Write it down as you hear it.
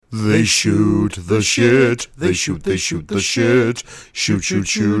They shoot the shit. They shoot the shit. Shoot, shit,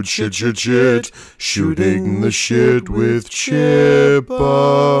 shit. Shooting the shit with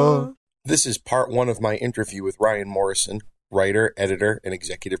Chippa. This is part one of my interview with Ryan Morrison, writer, editor, and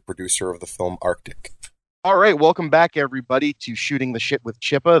executive producer of the film Arctic. All right, welcome back, everybody, to Shooting the Shit with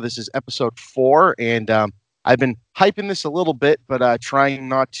Chippa. This is episode 4, and I've been hyping this a little bit, but trying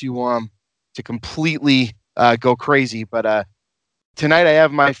not to completely go crazy. But tonight I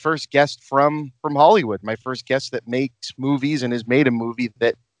have my first guest from Hollywood, my first guest that makes movies and has made a movie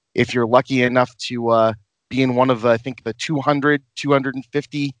that, if you're lucky enough to be in one of, I think, the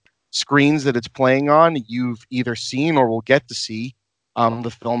 250 screens that it's playing on, you've either seen or will get to see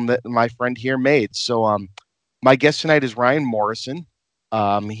the film that my friend here made. So my guest tonight is Ryan Morrison.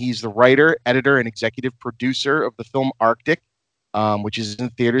 He's the writer, editor, and executive producer of the film Arctic, which is in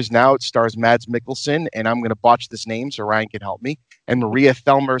theaters now. It stars Mads Mikkelsen, and I'm going to botch this name so Ryan can help me, and Maria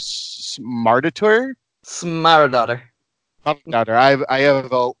Thelmer Smardatur. I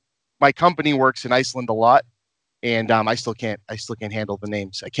have my company works in Iceland a lot, and I still can't handle the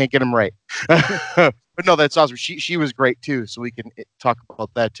names. I can't get them right. But no, that's awesome. She was great too, so we can talk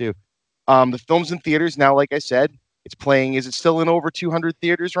about that too. The film's in theaters now, like I said. It's playing. Is it still in over 200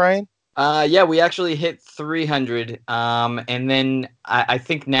 theaters, Ryan? Yeah, we actually hit 300. And then I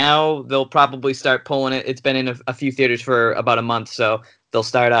think now they'll probably start pulling it. It's been in a few theaters for about a month, so they'll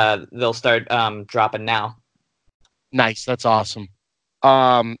start dropping now. Nice, that's awesome.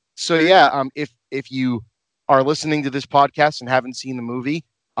 So yeah, if you are listening to this podcast and haven't seen the movie,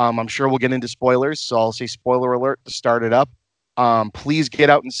 I'm sure we'll get into spoilers, so I'll say spoiler alert to start it up. Please get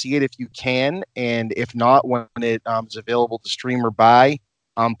out and see it if you can, and if not, when it is available to stream or buy,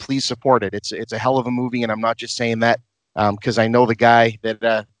 please support it. It's a hell of a movie, and I'm not just saying that because I know the guy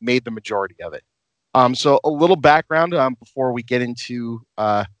that made the majority of it. So a little background before we get into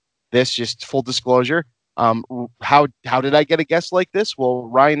this, just full disclosure. How did I get a guest like this? Well,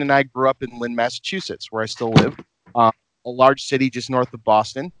 Ryan and I grew up in Lynn, Massachusetts, where I still live, a large city just north of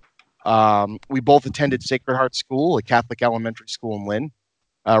Boston. We both attended Sacred Heart School, a Catholic elementary school in Lynn.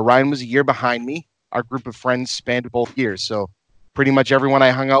 Ryan was a year behind me. Our group of friends spanned both years, so pretty much everyone I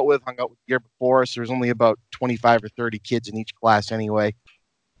hung out with the year before, so there was only about 25 or 30 kids in each class anyway.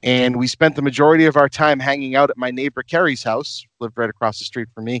 And we spent the majority of our time hanging out at my neighbor Carrie's house, lived right across the street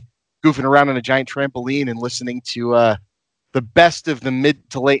from me, goofing around on a giant trampoline and listening to the best of the mid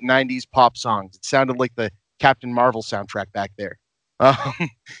to late 90s pop songs. It sounded like the Captain Marvel soundtrack back there.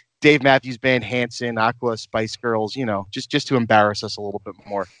 Dave Matthews Band, Hanson, Aqua, Spice Girls, just to embarrass us a little bit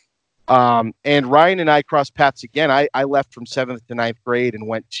more. And Ryan and I crossed paths again. I left from 7th to 9th grade and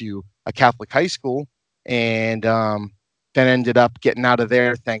went to a Catholic high school, and then ended up getting out of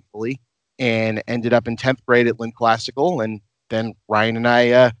there, thankfully, and ended up in 10th grade at Lynn Classical. And then Ryan and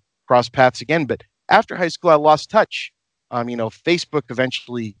I crossed paths again. But after high school, I lost touch. Facebook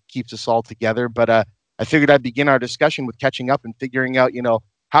eventually keeps us all together, but I figured I'd begin our discussion with catching up and figuring out,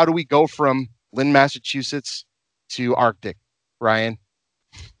 how do we go from Lynn, Massachusetts to Arctic, Ryan?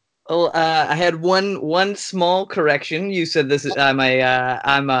 Well, I had one small correction. You said this is I'm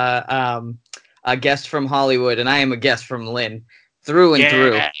a guest from Hollywood, and I am a guest from Lynn, through and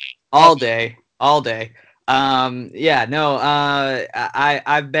through, all day. I've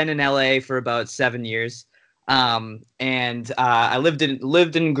been in LA for about 7 years, and I lived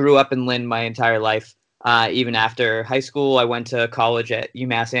and grew up in Lynn my entire life. Even after high school, I went to college at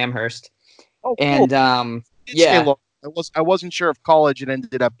UMass Amherst. Oh, cool. And yeah, I wasn't sure if college it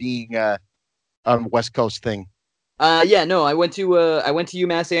ended up being a West Coast thing. I went to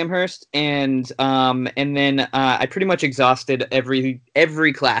UMass Amherst, and then I pretty much exhausted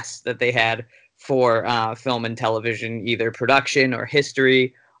every class that they had for film and television, either production or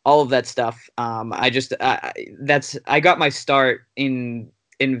history, all of that stuff. I got my start in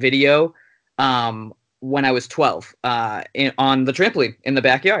video when I was 12 on the trampoline in the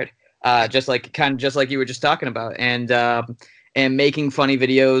backyard, just like you were just talking about, and making funny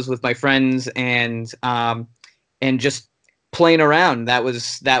videos with my friends, and just playing around. That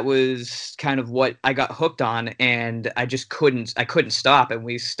was kind of what I got hooked on, and I couldn't stop. And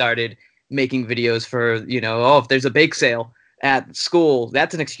we started making videos for, if there's a bake sale at school,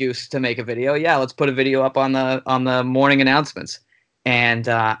 that's an excuse to make a video. Yeah, let's put a video up on the morning announcements. And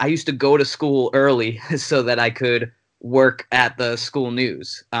I used to go to school early so that I could work at the school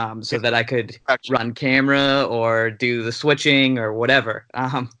news, so that I could run camera or do the switching or whatever.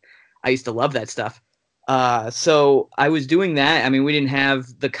 I used to love that stuff. So I was doing that. I mean, we didn't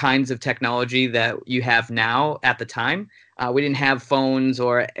have the kinds of technology that you have now at the time. We didn't have phones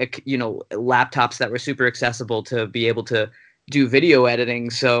or, laptops that were super accessible to be able to do video editing.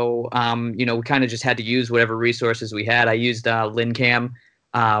 So, we kind of just had to use whatever resources we had. I used LinCam,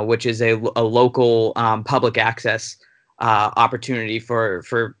 which is a local public access opportunity for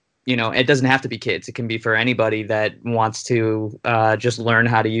it doesn't have to be kids. It can be for anybody that wants to just learn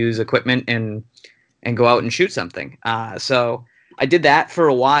how to use equipment and go out and shoot something. So I did that for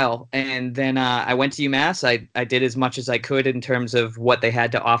a while, and then I went to UMass. I did as much as I could in terms of what they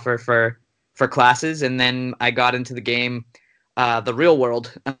had to offer for classes, and then I got into the game, the real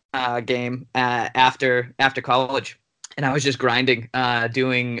world game after college, and I was just grinding,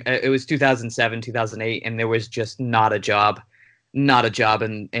 doing. It was 2007, 2008, and there was just not a job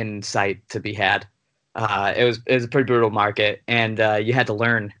in sight to be had. It was a pretty brutal market, and you had to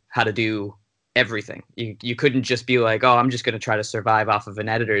learn how to do everything. You couldn't just be like, oh, I'm just going to try to survive off of an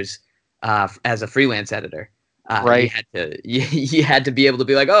editor's as a freelance editor. Right. You had to be able to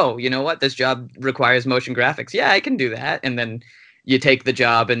be like, oh, you know what? This job requires motion graphics. Yeah, I can do that. And then you take the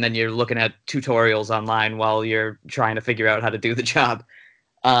job, and then you're looking at tutorials online while you're trying to figure out how to do the job.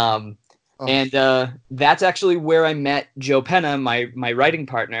 And that's actually where I met Joe Penna, my writing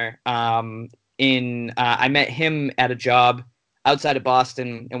partner. I met him at a job outside of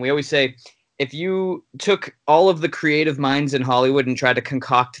Boston, and we always say, if you took all of the creative minds in Hollywood and tried to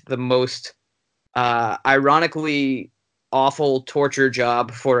concoct the most ironically awful torture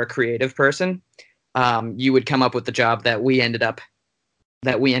job for a creative person, you would come up with the job that we ended up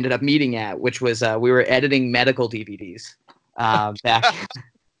meeting at, which was we were editing medical DVDs back.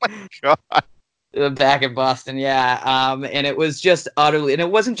 God. Back in Boston, yeah. And it was just utterly, and it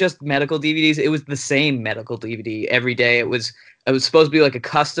wasn't just medical DVDs, it was the same medical DVD every day. It was supposed to be like a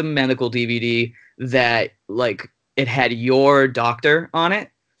custom medical DVD that, like, it had your doctor on it.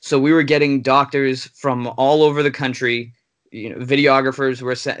 So we were getting doctors from all over the country.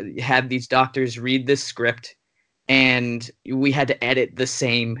 Videographers had these doctors read this script, and we had to edit the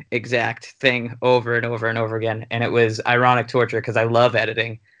same exact thing over and over and over again. And it was ironic torture because I love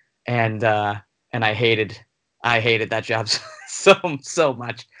editing, and I hated that job so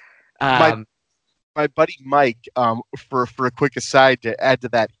much. My buddy Mike, for a quick aside to add to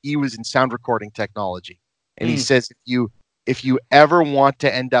that, he was in sound recording technology, and he says if you ever want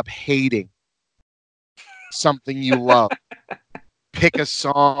to end up hating something you love, pick a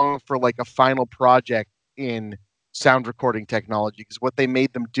song for like a final project in sound recording technology, because what they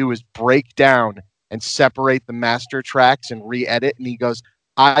made them do is break down and separate the master tracks and re-edit. And he goes,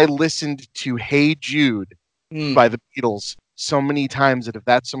 I listened to Hey Jude by the Beatles so many times that if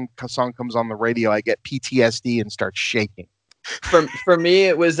that song comes on the radio, I get PTSD and start shaking. For me,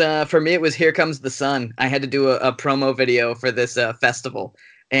 it was Here Comes the Sun. I had to do a promo video for this festival,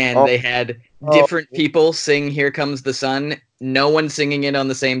 and they had different people sing Here Comes the Sun, no one singing it on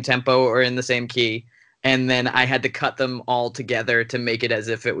the same tempo or in the same key. And then I had to cut them all together to make it as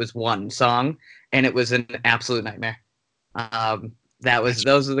if it was one song, and it was an absolute nightmare.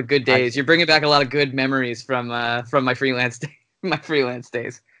 Those are the good days. You're bringing back a lot of good memories from my freelance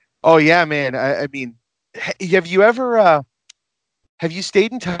days. Oh yeah, man. I mean, have you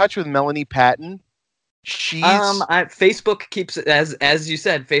stayed in touch with Melanie Patton? She's Facebook keeps, as you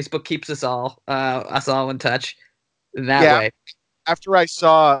said, Facebook keeps us all in touch that way. After I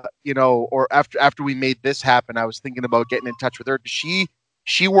saw, or after we made this happen, I was thinking about getting in touch with her.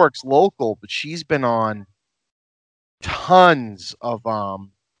 She works local, but she's been on tons of I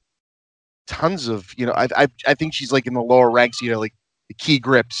think she's like in the lower ranks, like the key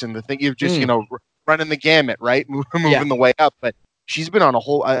grips and the thing, you're just running the gamut, right, moving the way up. But she's been on a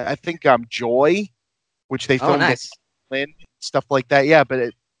whole, I think Joy, which they filmed in Berlin, stuff like that. Yeah,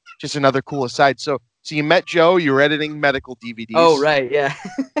 but just another cool aside. So you met Joe, you were editing medical DVDs. Oh, right, yeah.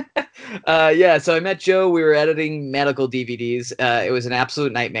 So I met Joe, we were editing medical DVDs. It was an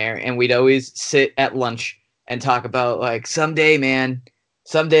absolute nightmare, and we'd always sit at lunch and talk about, like, someday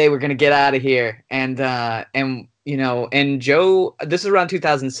we're going to get out of here. And Joe, this is around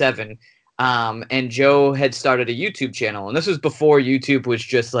 2007, and Joe had started a YouTube channel, and this was before YouTube was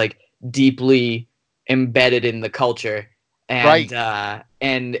just, like, deeply embedded in the culture. And, right.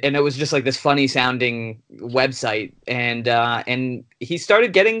 And it was just like this funny sounding website, and he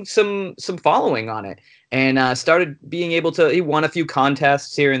started getting some following on it, and started being able to. He won a few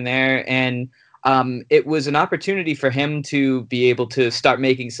contests here and there, and it was an opportunity for him to be able to start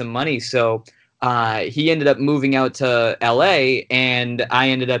making some money. So he ended up moving out to LA, and I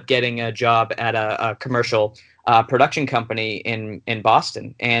ended up getting a job at a commercial production company in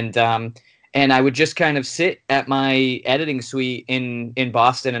Boston, and I would just kind of sit at my editing suite in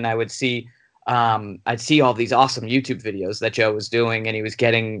Boston, and I would see I'd see all these awesome YouTube videos that Joe was doing, and he was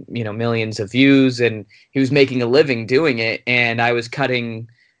getting, millions of views, and he was making a living doing it. And I was cutting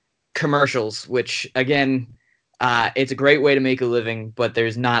commercials, which again, it's a great way to make a living, but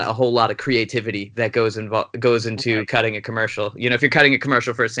there's not a whole lot of creativity that goes into cutting a commercial. If you're cutting a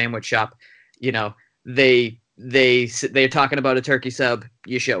commercial for a sandwich shop, they're talking about a turkey sub,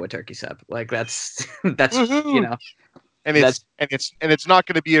 you show a turkey sub. Like that's Mm-hmm. And it's not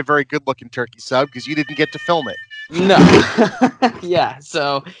going to be a very good looking turkey sub because you didn't get to film it. No. Yeah,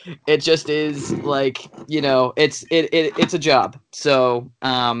 so it just is like, it's a job. So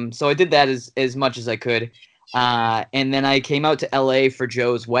so I did that as much as I could. And then I came out to LA for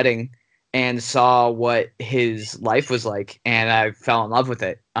Joe's wedding and saw what his life was like, and I fell in love with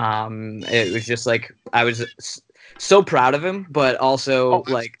it. It was just like I was so proud of him, but also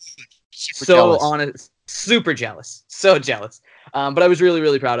like so jealous. honest, super jealous, so jealous. But I was really,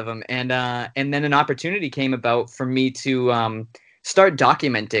 really proud of him, and then an opportunity came about for me to start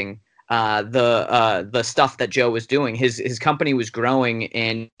documenting the stuff that Joe was doing. His company was growing,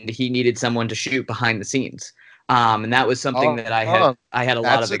 and he needed someone to shoot behind the scenes. And that was something that I had a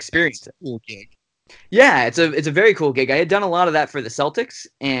lot of experience. Cool gig. Yeah, it's a very cool gig. I had done a lot of that for the Celtics,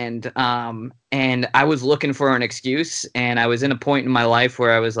 and I was looking for an excuse, and I was in a point in my life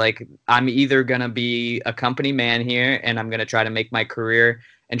where I was like, I'm either gonna be a company man here, and I'm gonna try to make my career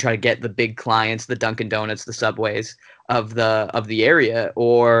and try to get the big clients, the Dunkin' Donuts, the Subways of the area,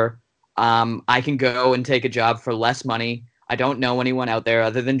 or I can go and take a job for less money. I don't know anyone out there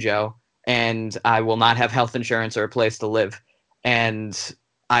other than Joe, and I will not have health insurance or a place to live. And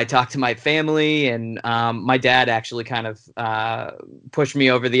I talked to my family, and my dad actually kind of pushed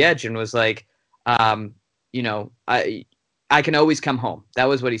me over the edge and was like, I can always come home. That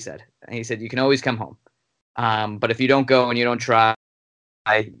was what he said. And he said, you can always come home. But if you don't go and you don't try,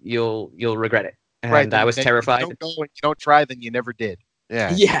 you'll regret it. And Right, I was then terrified. If you don't go and you don't try, then you never did.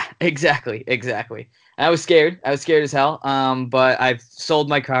 Yeah. Yeah, exactly. And I was scared. I was scared as hell. But I sold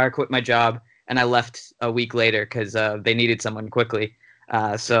my car, quit my job, and I left a week later because they needed someone quickly.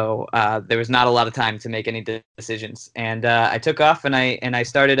 So there was not a lot of time to make any decisions, and I took off and I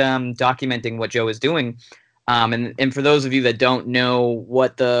started documenting what Joe was doing. And for those of you that don't know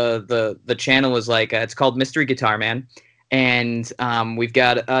what the channel is like, it's called Mystery Guitar Man, and we've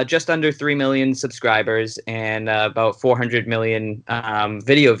got just under 3 million subscribers and about 400 million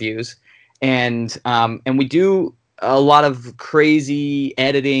video views, and we do a lot of crazy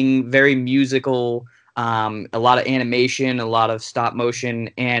editing, very musical. A lot of animation, a lot of stop motion,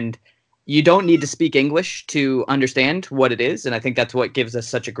 and you don't need to speak English to understand what it is. And I think that's what gives us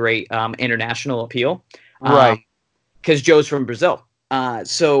such a great international appeal. Right. Because Joe's from Brazil.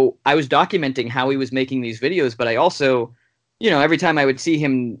 So I was documenting how he was making these videos, but I also, every time I would see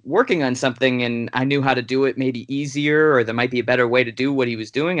him working on something and I knew how to do it maybe easier, or there might be a better way to do what he was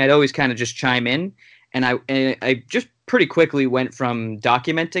doing, I'd always kind of just chime in. And I just pretty quickly went from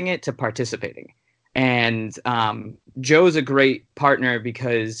documenting it to participating. And Joe's a great partner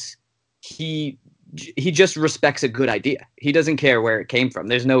because he just respects a good idea. He doesn't care where it came from.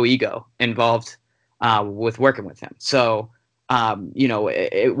 There's no ego involved with working with him. So,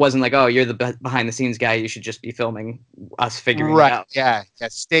 it wasn't like, oh, you're the behind the scenes guy, you should just be filming us figuring it out. Yeah.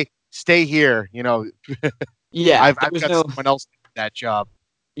 Stay here. Yeah, I've got someone else to do that job.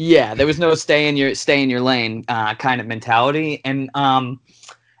 Yeah, there was no stay in your lane kind of mentality. And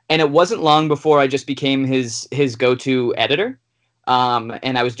it wasn't long before I just became his go-to editor,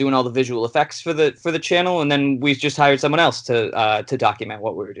 and I was doing all the visual effects for the channel. And then we just hired someone else to document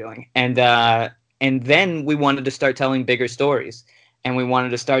what we were doing. And then we wanted to start telling bigger stories, and we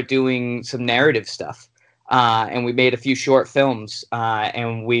wanted to start doing some narrative stuff. And we made a few short films,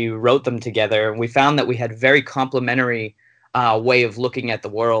 and we wrote them together. And we found that we had very complementary way of looking at the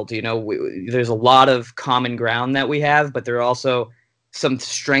world. There's a lot of common ground that we have, but there are also some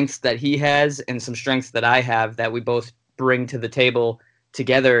strengths that he has and some strengths that I have that we both bring to the table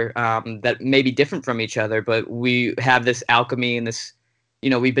together, that may be different from each other, but we have this alchemy and this,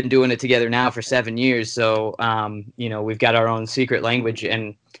 we've been doing it together now for 7 years. So, we've got our own secret language,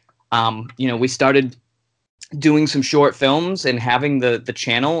 and, we started doing some short films and having the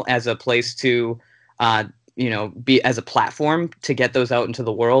channel as a place to, be as a platform to get those out into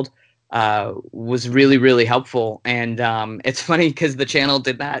the world. Was really, really helpful. And it's funny because the channel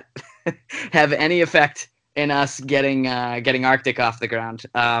did not have any effect in us getting Arctic off the ground.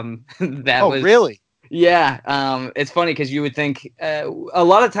 Really? Yeah. It's funny because you would think a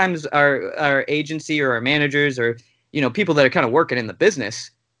lot of times our agency or our managers or people that are kind of working in the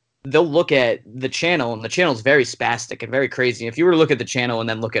business, they'll look at the channel, and the channel's very spastic and very crazy. If you were to look at the channel and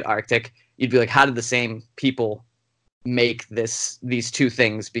then look at Arctic, you'd be like, how did the same people make these two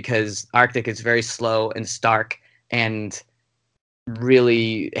things? Because Arctic is very slow and stark and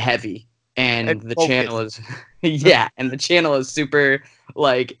really heavy, and the channel is yeah, and the channel is super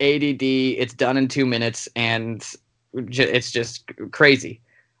like ADD. It's done in 2 minutes, and it's just crazy.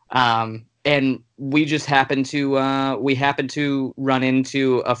 And we just happened to run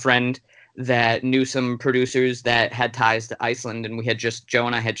into a friend that knew some producers that had ties to Iceland, and Joe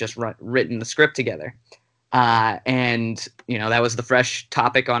and I had just written the script together. And that was the fresh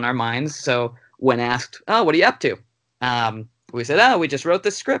topic on our minds. So when asked, "Oh, what are you up to?" We said, "Oh, we just wrote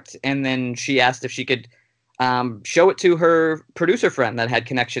this script." And then she asked if she could show it to her producer friend that had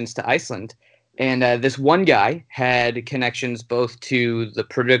connections to Iceland. And this one guy had connections both to the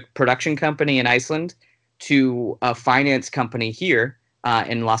production company in Iceland, to a finance company here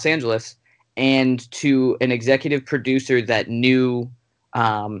in Los Angeles, and to an executive producer that knew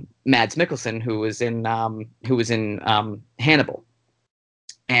Mads Mikkelsen, who was in Hannibal.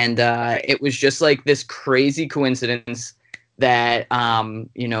 And it was just like this crazy coincidence that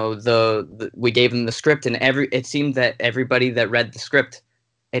we gave them the script, and it seemed that everybody that read the script,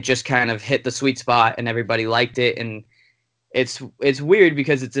 it just kind of hit the sweet spot, and everybody liked it. And it's weird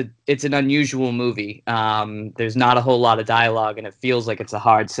because it's an unusual movie. There's not a whole lot of dialogue, and it feels like it's a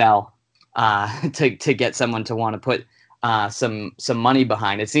hard sell to get someone to want to put some money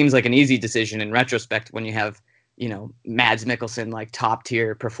behind. It seems like an easy decision in retrospect when you have Mads Mikkelsen, like top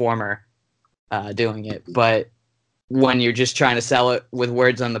tier performer, doing it. But when you're just trying to sell it with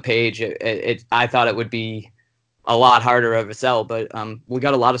words on the page, I thought it would be a lot harder of a sell, but we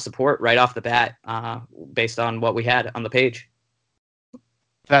got a lot of support right off the bat based on what we had on the page.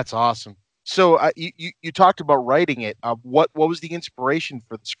 That's awesome. So you talked about writing it. What was the inspiration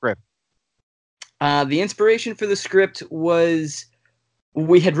for the script? The inspiration for the script was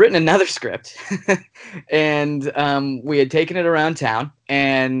we had written another script, and we had taken it around town,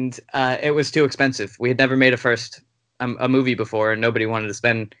 and it was too expensive. We had never made a movie before, and nobody wanted to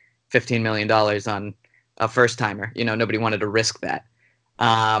spend $15 million on a first timer. Nobody wanted to risk that.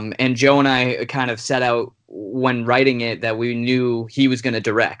 And Joe and I kind of set out when writing it that we knew he was going to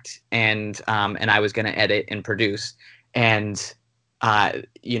direct, and I was going to edit and produce. And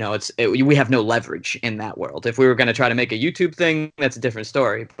we have no leverage in that world. If we were going to try to make a YouTube thing, that's a different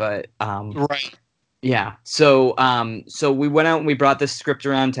story. But right. Yeah. So we went out and we brought this script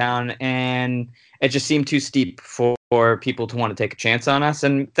around town, and it just seemed too steep for people to want to take a chance on us.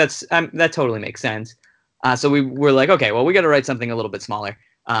 And that totally makes sense. So we were like, okay, well, we got to write something a little bit smaller,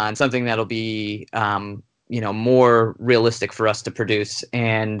 and something that'll be, more realistic for us to produce.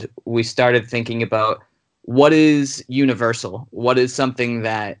 And we started thinking about what is universal, what is something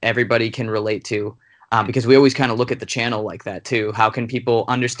that everybody can relate to, because we always kind of look at the channel like that too. How can people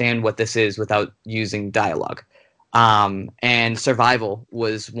understand what this is without using dialogue? And survival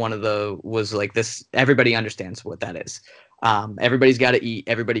was like this. Everybody understands what that is. Everybody's got to eat.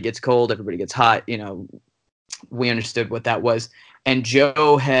 Everybody gets cold. Everybody gets hot. We understood what that was. And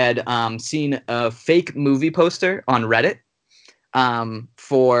Joe had seen a fake movie poster on Reddit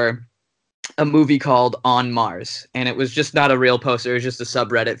for a movie called On Mars. And it was just not a real poster. It was just a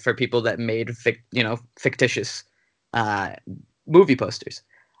subreddit for people that made fictitious movie posters.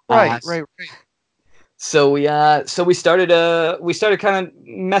 Right. So we started kind of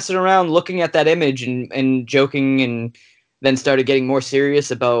messing around, looking at that image and joking, and then started getting more serious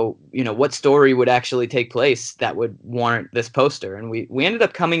about, what story would actually take place that would warrant this poster. And we ended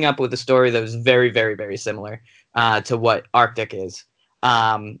up coming up with a story that was very, very, very similar to what Arctic is.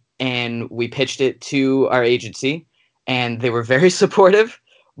 And we pitched it to our agency, and they were very supportive,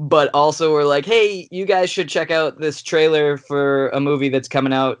 but also were like, hey, you guys should check out this trailer for a movie that's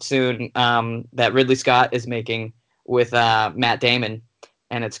coming out soon that Ridley Scott is making with Matt Damon,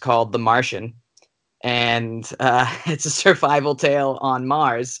 and it's called The Martian. And it's a survival tale on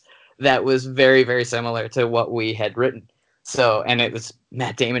Mars that was very, very similar to what we had written. So, and it was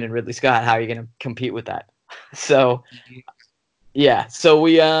Matt Damon and Ridley Scott. How are you going to compete with that? So, yeah. So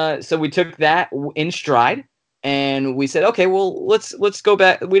we took that in stride, and we said, okay, well, let's go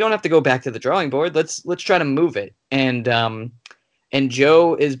back. We don't have to go back to the drawing board. Let's try to move it. And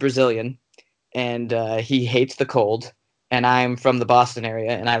Joe is Brazilian, and he hates the cold, and I'm from the Boston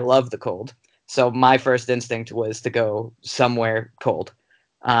area, and I love the cold. So my first instinct was to go somewhere cold.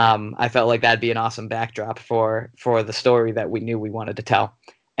 I felt like that'd be an awesome backdrop for the story that we knew we wanted to tell.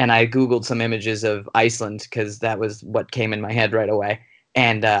 And I Googled some images of Iceland because that was what came in my head right away.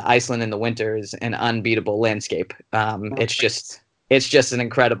 And Iceland in the winter is an unbeatable landscape. It's It's just an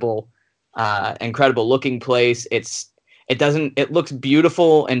incredible looking place. It looks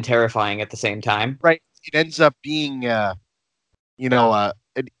beautiful and terrifying at the same time. Right. It ends up being, an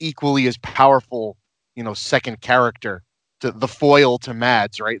equally as powerful, second character, to the foil to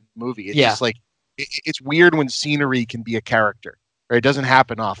Mads, right? Movie. It's just like, it's weird when scenery can be a character, right? It doesn't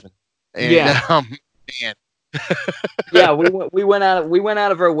happen often. And, man. Yeah, we went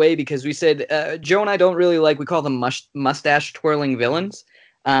out of our way because we said Joe and I don't really like, we call them mustache twirling villains.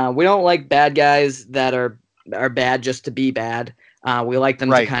 We don't like bad guys that are bad just to be bad. We like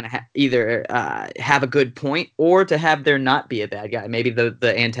them to kind of either have a good point or to have there not be a bad guy. Maybe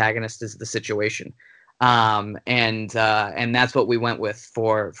the antagonist is the situation, and that's what we went with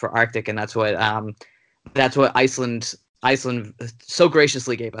for Arctic, and that's what Iceland so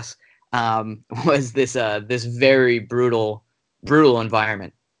graciously gave us, was this very brutal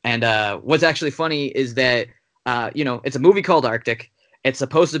environment. And what's actually funny is that it's a movie called Arctic. It's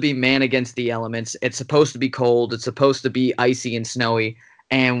supposed to be man against the elements. It's supposed to be cold. It's supposed to be icy and snowy.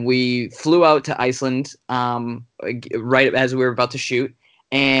 And we flew out to Iceland right as we were about to shoot,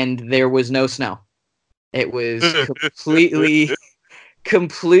 and there was no snow. It was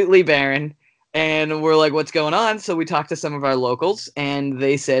completely barren. And we're like, what's going on? So we talked to some of our locals, and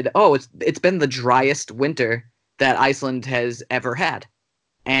they said, oh, it's been the driest winter that Iceland has ever had.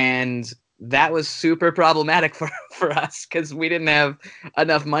 And that was super problematic for us because we didn't have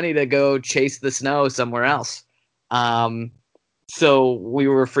enough money to go chase the snow somewhere else. So we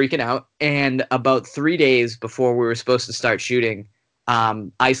were freaking out. And about 3 days before we were supposed to start shooting,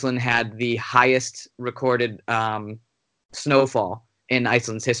 Iceland had the highest recorded snowfall in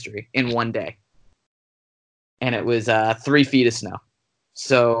Iceland's history in one day. And it was 3 feet of snow.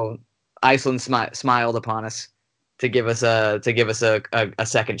 So Iceland smiled upon us to give us a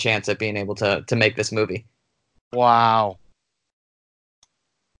second chance at being able to make this movie. Wow,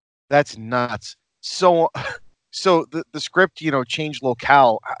 that's nuts. So the script, changed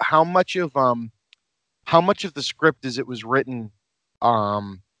locale. How much of the script as it was written?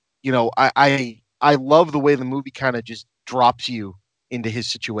 I love the way the movie kind of just drops you into his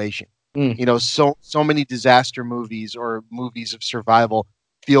situation. So many disaster movies or movies of survival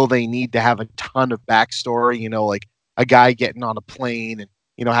feel they need to have a ton of backstory, like a guy getting on a plane and,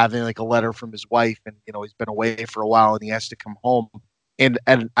 having like a letter from his wife and, he's been away for a while and he has to come home. And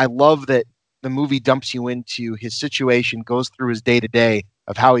I love that the movie dumps you into his situation, goes through his day to day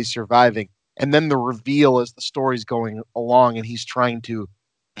of how he's surviving. And then the reveal as the story's going along and he's trying to,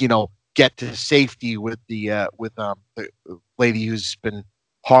 get to safety with the lady who's been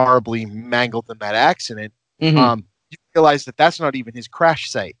horribly mangled in that accident. Mm-hmm. You realize that that's not even his crash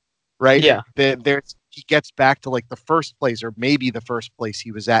site, right? Yeah. He gets back to like the first place or maybe the first place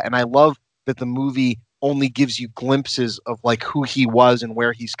he was at. And I love that the movie only gives you glimpses of like who he was and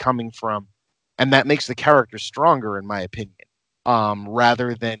where he's coming from. And that makes the character stronger, in my opinion,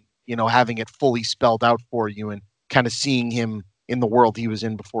 rather than, having it fully spelled out for you and kind of seeing him in the world he was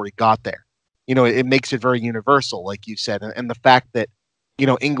in before he got there. It makes it very universal, like you said. And the fact that,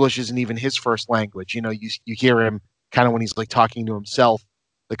 English isn't even his first language. You hear him kind of when he's like talking to himself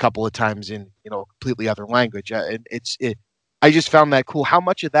a couple of times in, completely other language. I just found that cool. How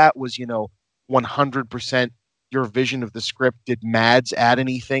much of that was, 100% your vision of the script? Did Mads add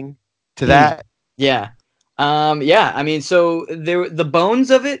anything to that? Yeah. I mean, so the bones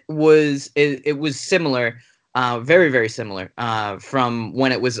of it was similar, very, very similar, from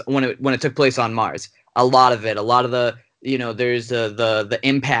when it took place on Mars. A lot of the, there's the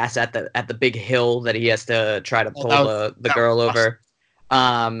impasse at the big hill that he has to try to pull the girl over.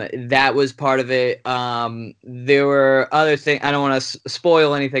 That was part of it. There were other things. I don't want to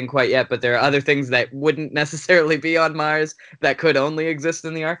spoil anything quite yet, but there are other things that wouldn't necessarily be on Mars that could only exist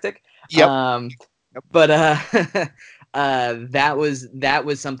in the Arctic. Yep. But that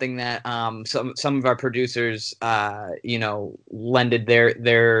was something that some of our producers lended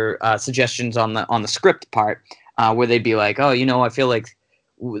their suggestions on the script part, where they'd be like, oh, I feel like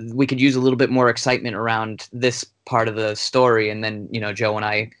we could use a little bit more excitement around this part of the story. And then, Joe and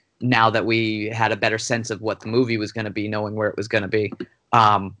I, now that we had a better sense of what the movie was going to be, knowing where it was going to be,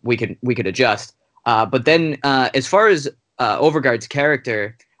 we could adjust. But then as far as Overgaard's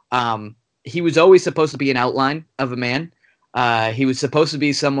character, he was always supposed to be an outline of a man. He was supposed to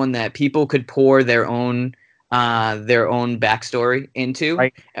be someone that people could pour their own backstory into.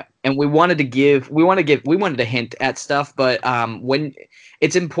 Right. And we wanted to hint at stuff, but when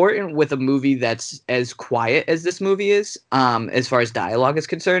it's important with a movie that's as quiet as this movie is, as far as dialogue is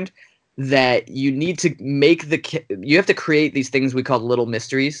concerned, that you need to you have to create these things we call little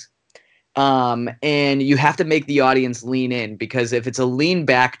mysteries And you have to make the audience lean in, because if it's a lean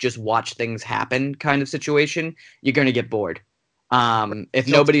back, just watch things happen kind of situation, you're gonna get bored. If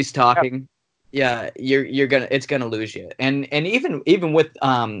nobody's talking, yeah, it's gonna lose you. And even with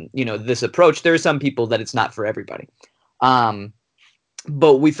this approach, there are some people that it's not for everybody.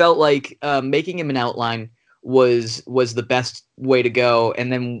 But we felt like making him an outline was the best way to go.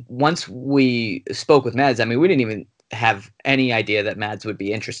 And then once we spoke with Mads, I mean, we didn't even have any idea that Mads would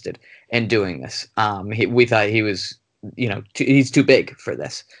be interested in doing this. We thought he was, he's too big for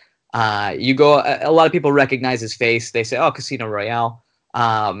this. A lot of people recognize his face. They say, "Oh, Casino Royale,"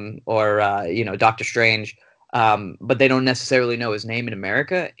 or Doctor Strange, but they don't necessarily know his name in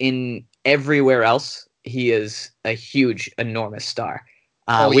America. In everywhere else, he is a huge, enormous star.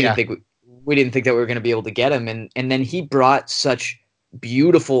 We didn't think that we were going to be able to get him, and then he brought such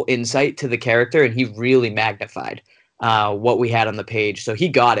beautiful insight to the character, and he really magnified what we had on the page. So he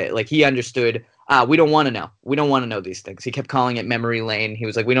got it. Like, he understood. We don't want to know. We don't want to know these things. He kept calling it memory lane. He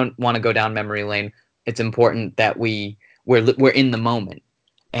was like, we don't want to go down memory lane. It's important that we're in the moment.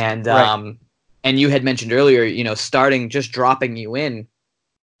 And Right. And you had mentioned earlier, just dropping you in.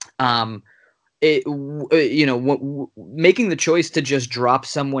 Making the choice to just drop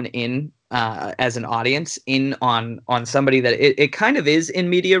someone in as an audience in on somebody that it kind of is in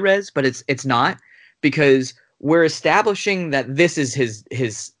media res, but it's not, because we're establishing that this is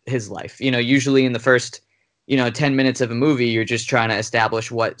his life. Usually in the first 10 minutes of a movie, you're just trying to establish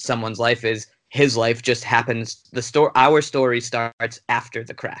what someone's life is. His life just happens. Our story starts after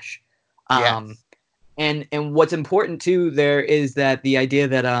the crash. Yes. And what's important too there is that the idea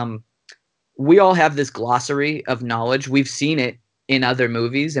that we all have this glossary of knowledge. We've seen it in other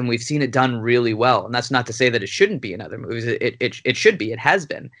movies, and we've seen it done really well. And that's not to say that it shouldn't be in other movies. It should be. It has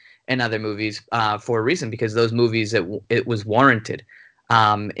been in other movies for a reason, because those movies it was warranted.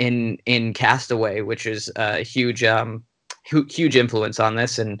 In Castaway, which is a huge influence on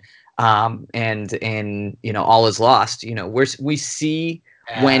this, and All Is Lost. We see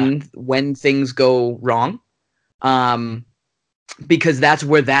when things go wrong. Because that's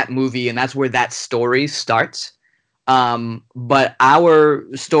where that movie and that's where that story starts. But our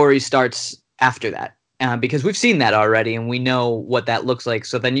story starts after that, because we've seen that already and we know what that looks like.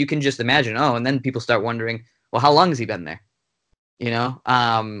 So then you can just imagine, and then people start wondering, well, how long has he been there?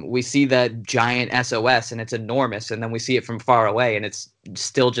 We see that giant SOS and it's enormous, and then we see it from far away and it's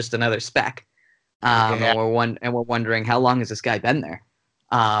still just another speck. And we're wondering, how long has this guy been there?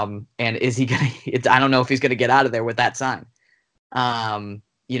 And is he gonna? I don't know if he's gonna get out of there with that sign. So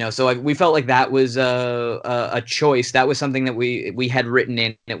we felt like that was a choice. That was something that we had written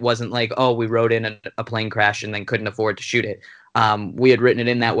in. It wasn't like, we wrote in a plane crash and then couldn't afford to shoot it. We had written it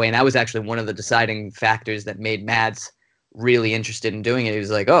in that way, and that was actually one of the deciding factors that made Mads really interested in doing it. He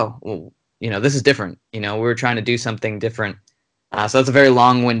was like, this is different. We were trying to do something different. So that's a very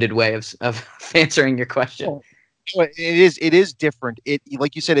long-winded way of answering your question. It is different.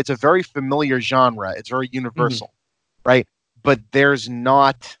 Like you said, it's a very familiar genre. It's very universal, right? But there's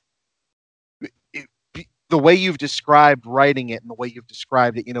not the way you've described writing it, and the way you've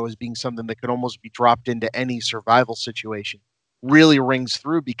described it, as being something that could almost be dropped into any survival situation, really rings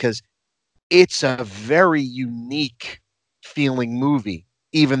through, because it's a very unique feeling movie,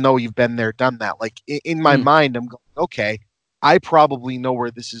 even though you've been there, done that. Like, in my mind, I'm going, okay, I probably know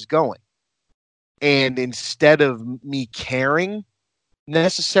where this is going. And instead of me caring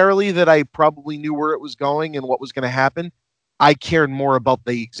necessarily that I probably knew where it was going and what was going to happen, I cared more about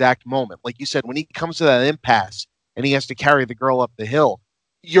the exact moment. Like you said, when he comes to that impasse and he has to carry the girl up the hill,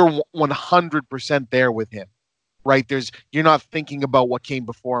 you're 100% there with him, right? You're not thinking about what came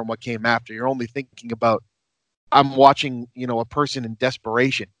before and what came after. You're only thinking about, I'm watching, a person in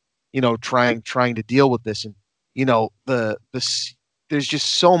desperation, trying to deal with this. And, there's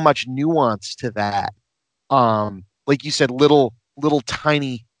just so much nuance to that. Like you said, little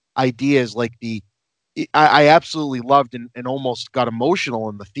tiny ideas, like I absolutely loved and almost got emotional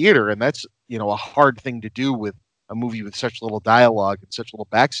in the theater. And that's, a hard thing to do with a movie with such little dialogue and such little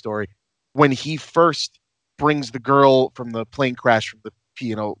backstory. When he first brings the girl from the plane crash, from the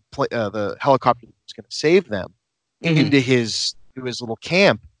helicopter that was going to save them, into his little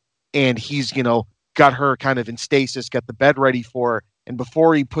camp, and he's, got her kind of in stasis, got the bed ready for her. And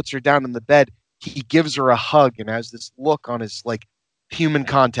before he puts her down in the bed, he gives her a hug and has this look on his, like, human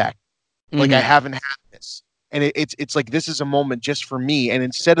contact. Like, I haven't had this. And it's like, this is a moment just for me. And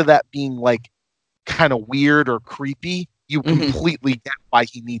instead of that being, like, kind of weird or creepy, you completely get why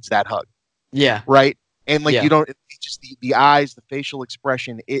he needs that hug. Yeah. Right? And, like, you don't, it's just the eyes, the facial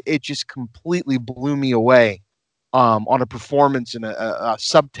expression, it just completely blew me away on a performance and a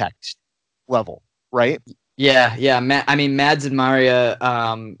subtext. level, right? Yeah. I mean, Mads and Maria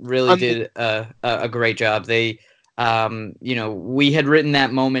really did a great job. They, we had written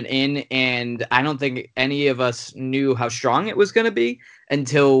that moment in, and I don't think any of us knew how strong it was going to be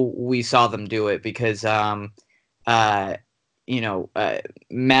until we saw them do it, because,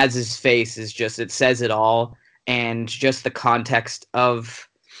 Mads's face is just, it says it all, and just the context of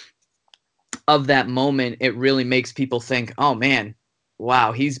that moment, it really makes people think, oh man,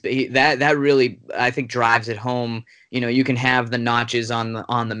 wow, that really, I think, drives it home. You can have the notches on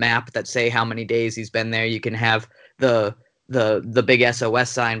the map that say how many days he's been there. You can have the big SOS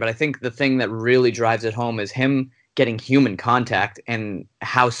sign, but I think the thing that really drives it home is him getting human contact and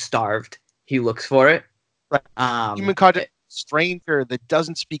how starved he looks for it. Right. Human contact, stranger that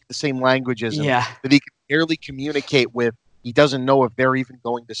doesn't speak the same language as him, yeah, that he can barely communicate with. He doesn't know if they're even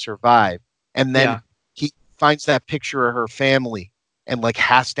going to survive. And then he finds that picture of her family and like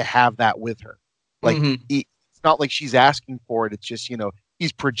has to have that with her. Like it's not like she's asking for it. It's just,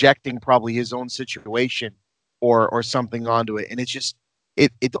 he's projecting probably his own situation or something onto it. And it's just,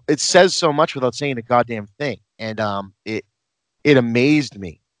 it says so much without saying a goddamn thing. And it amazed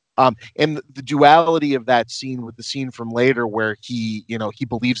me. And the duality of that scene with the scene from later where he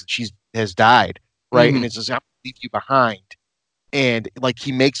believes that she has died, right? And it says, I'm gonna leave you behind. And like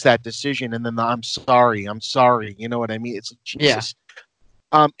he makes that decision, and then I'm sorry, you know what I mean? It's like, Jesus.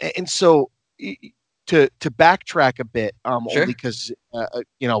 Yeah. And so to backtrack a bit, sure. only because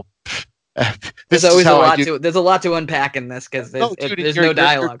there's always there's a lot to unpack in this, because there's no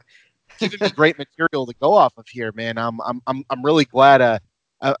dialogue. You're giving me great material to go off of here, man. I'm really glad.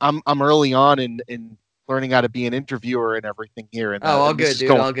 I'm early on in learning how to be an interviewer and everything here. And all good,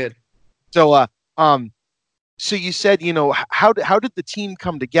 dude. All good. So so you said, how did the team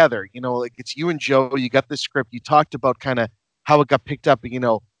come together? Like it's you and Joe. You got the script. You talked about kind of how it got picked up.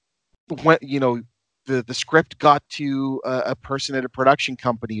 When the script got to a person at a production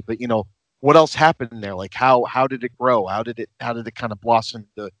company. But what else happened there? Like how did it grow? How did it kind of blossom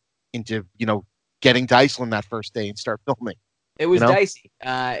into getting to Iceland that first day and start filming? It was dicey.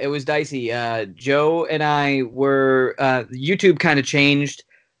 It was dicey. Joe and I were YouTube kind of changed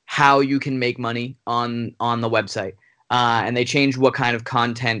how you can make money on the website, and they changed what kind of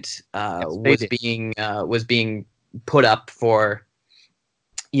content was being put up for,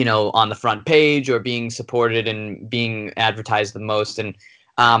 on the front page or being supported and being advertised the most. And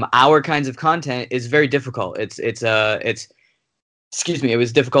our kinds of content is very difficult. It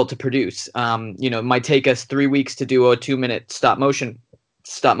was difficult to produce. It might take us 3 weeks to do a 2-minute stop motion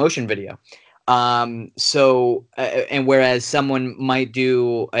video. And whereas someone might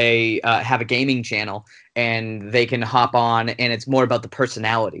do have a gaming channel and they can hop on and it's more about the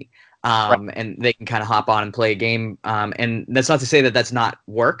personality, and they can kind of hop on and play a game. And that's not to say that that's not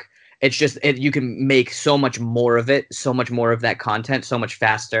work. It's just you can make so much more of it, so much more of that content, so much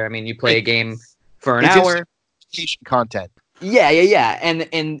faster. I mean, you play a game for an hour. Content. Yeah.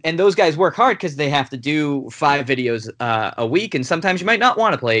 And those guys work hard because they have to do 5 videos a week, and sometimes you might not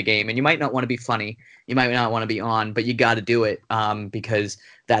want to play a game, and you might not want to be funny, you might not want to be on, but you got to do it because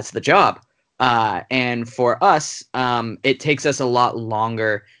that's the job. And for us, it takes us a lot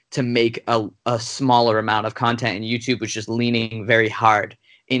longer to make a smaller amount of content, and YouTube was just leaning very hard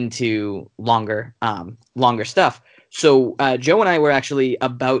into longer stuff. So Joe and I were actually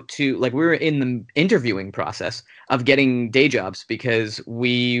about to, we were in the interviewing process of getting day jobs because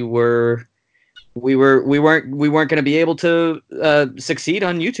we weren't going to be able to succeed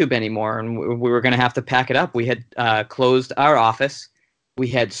on YouTube anymore, and we were going to have to pack it up. We had closed our office. We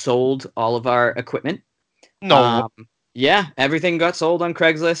had sold all of our equipment. No. Yeah, everything got sold on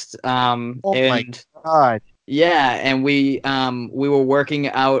Craigslist. My God. Yeah, and we were working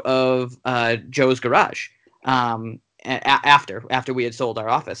out of Joe's garage. After we had sold our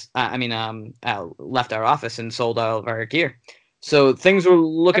office, left our office and sold all of our gear, so things were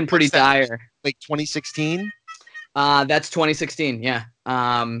looking pretty dire. Like 2016. That's 2016, yeah.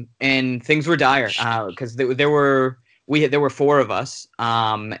 And things were dire because there were 4 of us,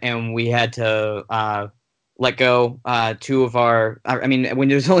 and we had to let go 2 of our. I mean, when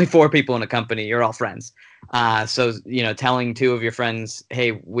there's only 4 people in a company, you're all friends. So telling 2 of your friends,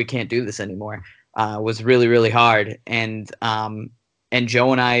 hey, we can't do this anymore. Was really, really hard. And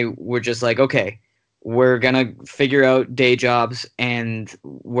Joe and I were just like, okay, we're going to figure out day jobs, and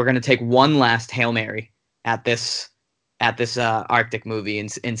we're going to take one last Hail Mary at this Arctic movie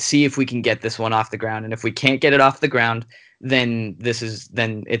and see if we can get this one off the ground. And if we can't get it off the ground, then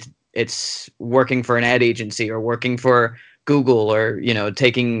it's working for an ad agency or working for Google or,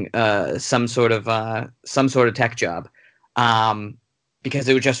 taking some sort of tech job. because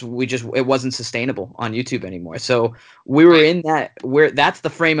it wasn't sustainable on YouTube anymore. So we were in that's the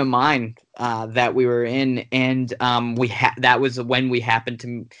frame of mind that we were in, and that was when we happened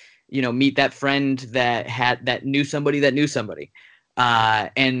to meet that friend that knew somebody that knew somebody.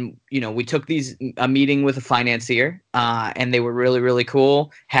 And we took a meeting with a financier, and they were really, really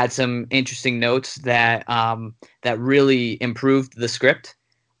cool. Had some interesting notes that really improved the script.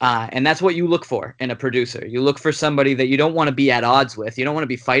 And that's what you look for in a producer. You look for somebody that you don't want to be at odds with. You don't want to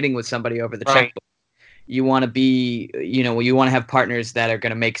be fighting with somebody over the checkbook. You want to be, you want to have partners that are going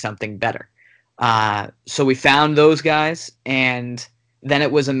to make something better. So we found those guys, and then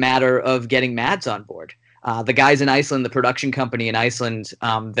it was a matter of getting Mads on board. The guys in Iceland, the production company in Iceland,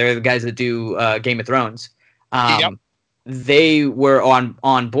 they're the guys that do Game of Thrones. Yep. They were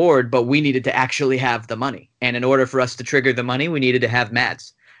on board, but we needed to actually have the money. And in order for us to trigger the money, we needed to have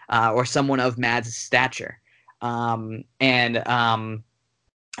Mads, or someone of Mads' stature. And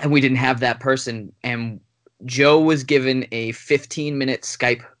we didn't have that person. And Joe was given a 15-minute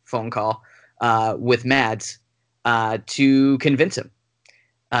Skype phone call with Mads to convince him.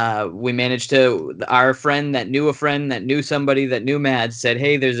 We managed our friend that knew a friend that knew somebody that knew Mads said,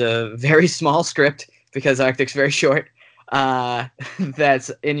 hey, there's a very small script, because Arctic's very short, that's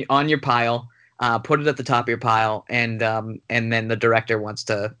on your pile. Put it at the top of your pile, and then the director wants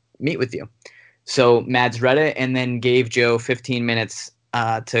to meet with you. So Mads read it and then gave Joe 15 minutes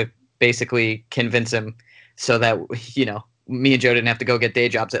to basically convince him, so that me and Joe didn't have to go get day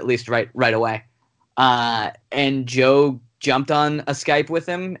jobs, at least right away. And Joe jumped on a Skype with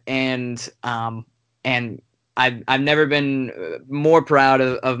him, and I've never been more proud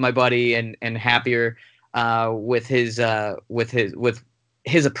of my buddy and happier with his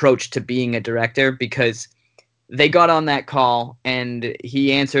approach to being a director, because they got on that call and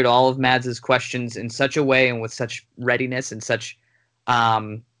he answered all of Mads's questions in such a way and with such readiness and such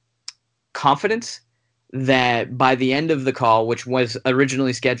confidence that by the end of the call, which was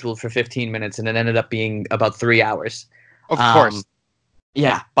originally scheduled for 15 minutes and it ended up being about 3 hours. Of course.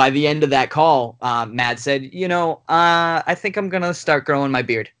 Yeah. By the end of that call, Mads said, I think I'm going to start growing my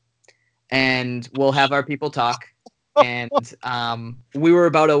beard, and we'll have our people talk. And we were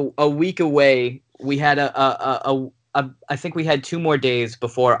about a week away. We had I think we had 2 more days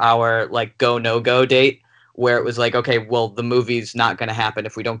before our go no go date, where it was like, okay, well, the movie's not going to happen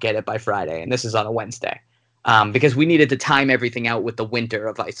if we don't get it by Friday, and this is on a Wednesday, because we needed to time everything out with the winter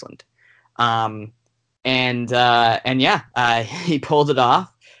of Iceland. He pulled it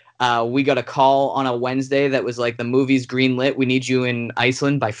off. We got a call on a Wednesday that was like, the movie's green lit. We need you in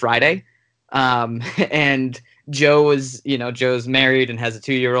Iceland by Friday. And Joe was, Joe's married and has a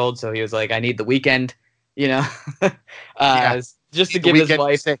 2-year-old. So he was like, I need the weekend, just to give his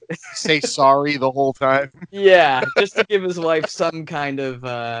wife say sorry the whole time. Yeah. Just to give his wife some kind of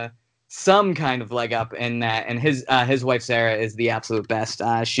leg up in that. And his wife, Sarah, is the absolute best.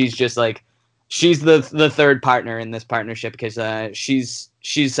 She's just like, she's the third partner in this partnership, because she's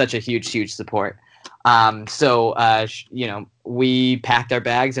such a huge support. We packed our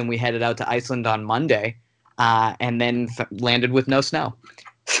bags and we headed out to Iceland on Monday, and then landed with no snow.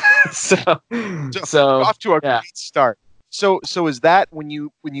 so off to a great start. So is that when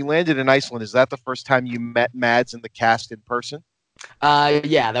you landed in Iceland? Is that the first time you met Mads and the cast in person?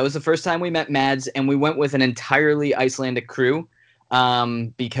 Yeah, that was the first time we met Mads, and we went with an entirely Icelandic crew.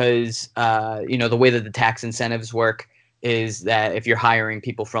 Because the way that the tax incentives work is that if you're hiring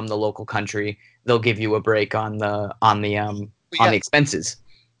people from the local country, they'll give you a break on the expenses.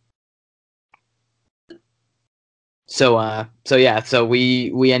 So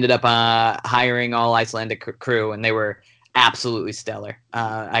we ended up hiring all Icelandic crew, and they were absolutely stellar.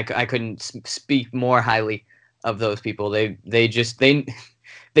 I couldn't speak more highly of those people. They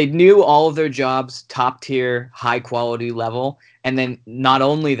knew all of their jobs, top tier, high quality level. And then not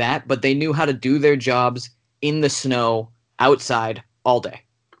only that, but they knew how to do their jobs in the snow outside all day.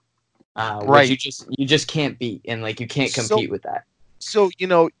 Right. Which you just can't beat, and you can't compete with that. So,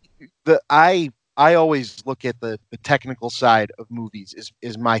 I always look at the technical side of movies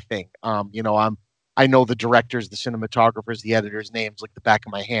is my thing. I know the directors, the cinematographers, the editors' names like the back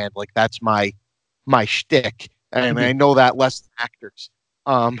of my hand. Like, that's my shtick. And I know that less than actors.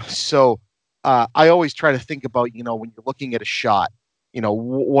 I always try to think about, when you're looking at a shot,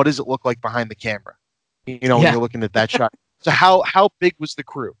 what does it look like behind the camera? When you're looking at that shot. So how big was the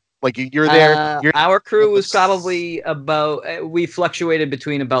crew? Like, you're there. Our crew was probably we fluctuated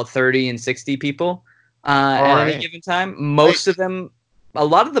between about 30 and 60 people at any given time. Most of them, a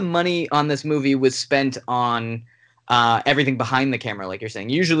lot of the money on this movie was spent on everything behind the camera, like you're saying.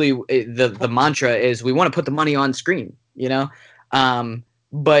 Usually the mantra is we want to put the money on screen,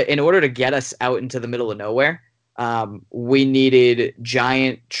 But in order to get us out into the middle of nowhere, we needed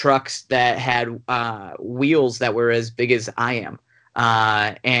giant trucks that had wheels that were as big as I am,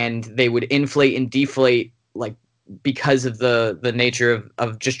 and they would inflate and deflate like because of the nature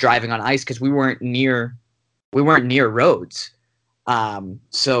of just driving on ice because we weren't near roads.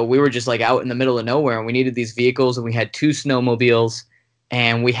 So we were just like out in the middle of nowhere, and we needed these vehicles, and we had 2 snowmobiles,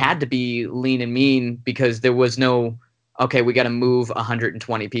 and we had to be lean and mean because there was no okay, we got to move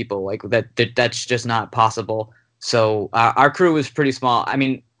 120 people like that's just not possible. So our crew was pretty small. I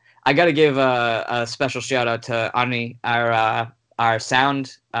mean, I got to give a special shout out to Ani, our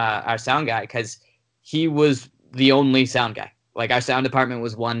sound guy, because he was the only sound guy. Like our sound department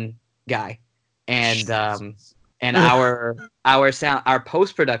was one guy, and our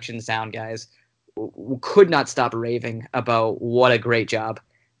post production sound guys could not stop raving about what a great job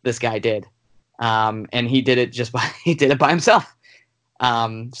this guy did. And he did it by himself.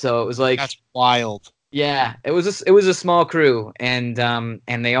 So it was like That's wild. Yeah, it was a small crew, and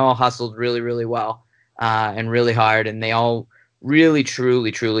they all hustled really, really well, and really hard, and they all really,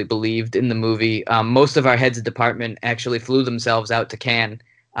 truly, truly believed in the movie. Most of our heads of department actually flew themselves out to Cannes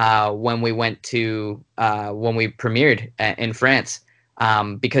when we premiered in France,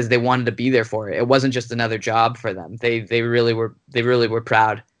 because they wanted to be there for it. It wasn't just another job for them. They really were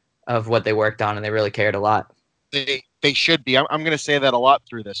proud of what they worked on, and they really cared a lot. They should be. I'm going to say that a lot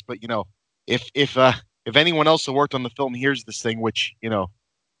through this, but if anyone else who worked on the film hears this thing, which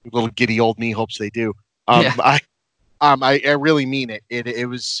little giddy old me hopes they do, I really mean it.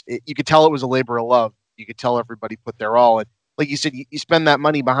 You could tell it was a labor of love. You could tell everybody put their all, and like you said, you spend that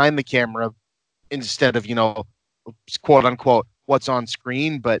money behind the camera instead of quote unquote what's on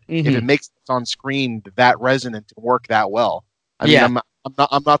screen. But if it makes what's on screen that resonant and work that well, I mean,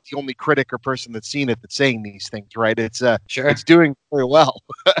 I'm not the only critic or person that's seen it that's saying these things, right? It's sure. It's doing very well.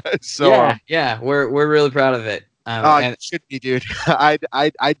 So we're really proud of it. And it should be, dude.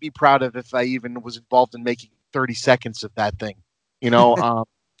 I'd be proud of if I even was involved in making 30 seconds of that thing.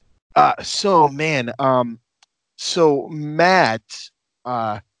 So Matt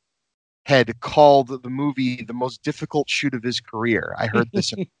had called the movie the most difficult shoot of his career. I heard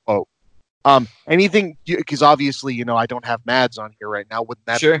this in a quote. Anything, because obviously, I don't have Mads on here right now. Wouldn't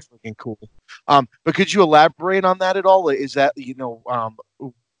that be freaking cool? But could you elaborate on that at all? Is that, because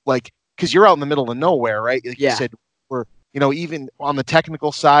you're out in the middle of nowhere, right? Like you said, we're, even on the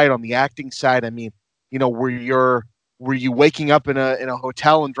technical side, on the acting side, I mean, were you waking up in a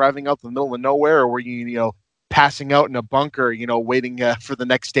hotel and driving out in the middle of nowhere, or were you, passing out in a bunker, waiting for the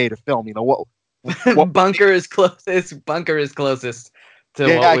next day to film? What bunker is closest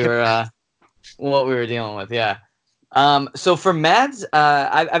to what we were dealing with. Yeah. So for Mads,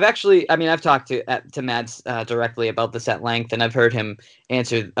 I've talked to Mads directly about the set length, and I've heard him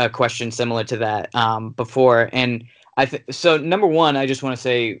answer a question similar to that before. And so number one, I just want to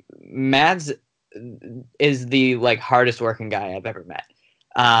say Mads is the hardest working guy I've ever met.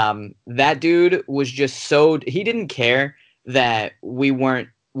 That dude was just he didn't care that we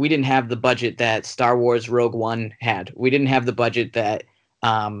didn't have the budget that Star Wars Rogue One had. We didn't have the budget that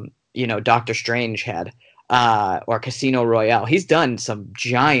Doctor Strange had, or Casino Royale. He's done some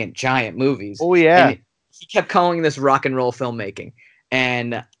giant movies. Oh yeah. And he kept calling this rock and roll filmmaking,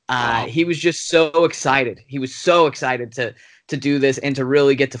 and he was just so excited. He was so excited to do this and to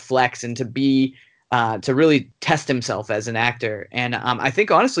really get to flex and to be to really test himself as an actor. And I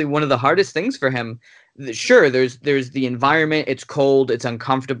think honestly one of the hardest things for him, sure, there's the environment. It's cold. It's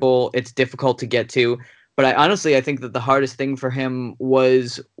uncomfortable. It's difficult to get to. But I think that the hardest thing for him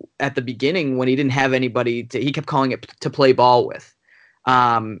was at the beginning when he didn't have anybody he kept calling it to play ball with.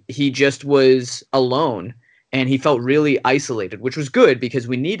 He just was alone, and he felt really isolated, which was good because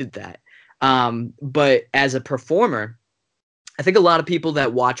we needed that. But as a performer, I think a lot of people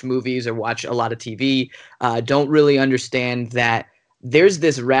that watch movies or watch a lot of TV don't really understand that there's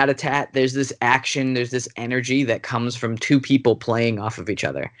this rat-a-tat, there's this action, there's this energy that comes from 2 people playing off of each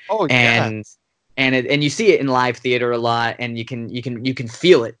other. Oh, yeah. And you see it in live theater a lot, and you can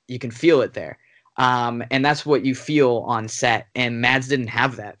feel it. You can feel it there. And that's what you feel on set. And Mads didn't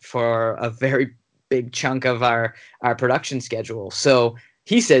have that for a very big chunk of our production schedule. So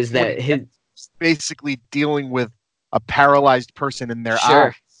he says that his basically dealing with a paralyzed person in their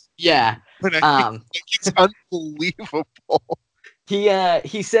eyes. Yeah. It's unbelievable.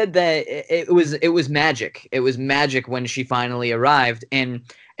 He said that it was magic. It was magic when she finally arrived. And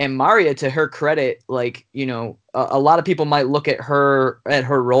Maria, to her credit, a lot of people might look at her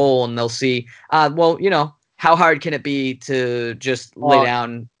role and they'll see, how hard can it be to just lay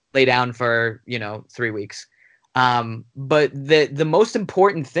down for 3 weeks? But the most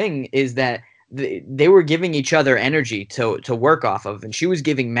important thing is that they were giving each other energy to work off of, and she was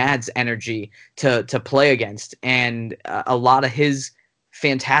giving Mads energy to play against, and a lot of his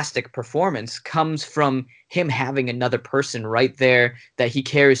fantastic performance comes from him having another person right there that he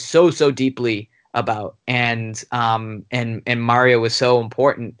cares so deeply about, and Maria was so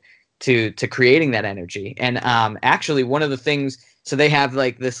important to creating that energy. And actually, one of the things, so they have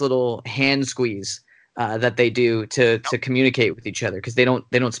like this little hand squeeze that they do to communicate with each other, because they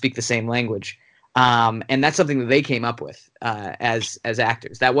don't speak the same language. And that's something that they came up with as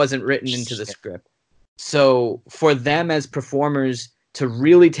actors. That wasn't written into the script. So for them as performers to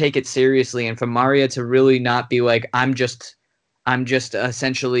really take it seriously, and for Maria to really not be like, I'm just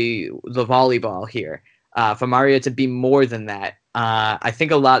essentially the volleyball here. For Maria to be more than that, I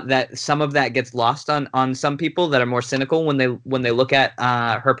think some of that gets lost on some people that are more cynical when they look at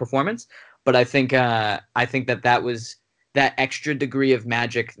her performance. But I think that was that extra degree of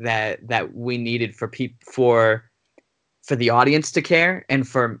magic that we needed for the audience to care, and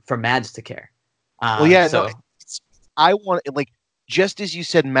for Mads to care. I want, like, just as you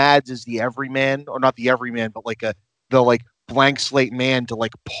said, Mads is the everyman, or not the everyman, but like the blank slate man to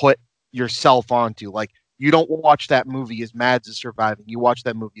like put yourself onto. Like, you don't watch that movie as Mads is surviving. You watch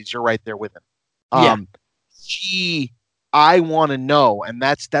that movie as you're right there with him. I want to know, and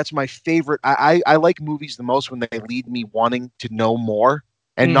that's my favorite. I like movies the most when they lead me wanting to know more,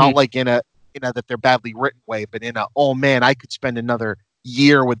 and not like in a that they're badly written way, but in a, oh man, I could spend another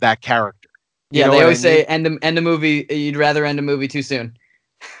year with that character. Yeah, they always say end a movie. You'd rather end a movie too soon.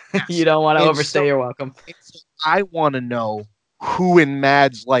 Yes. You don't want to overstay your welcome. I want to know who in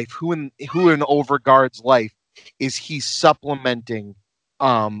Mads' life, who in Overgaard's life is he supplementing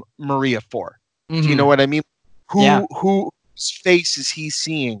Maria for? Do you know what I mean? Whose face is he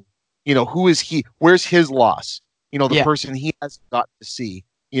seeing? Who is he? Where's his loss? The person he hasn't got to see,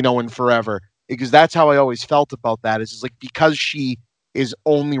 in forever. Because that's how I always felt about that. Is like, because she is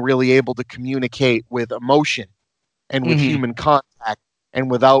only really able to communicate with emotion and with human contact, and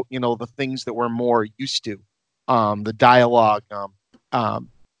without, the things that we're more used to, the dialogue,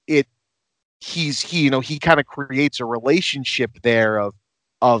 he kind of creates a relationship there of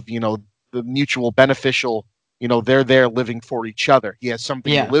the mutual beneficial, they're there living for each other. He has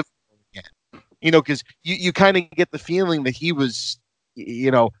something to live for again, because you kind of get the feeling that he was,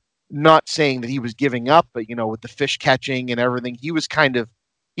 not saying that he was giving up, but with the fish catching and everything, he was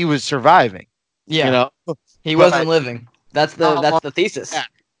surviving. He wasn't living. That's the thesis. Yeah.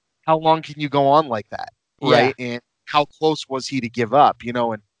 How long can you go on like that, right? And how close was he to give up?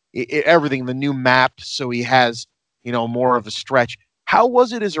 And everything, the new map, so he has more of a stretch. How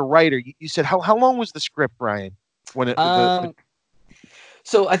was it as a writer? You said how long was the script, Brian? When it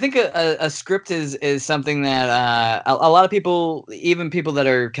So I think a script is something that a lot of people, even people that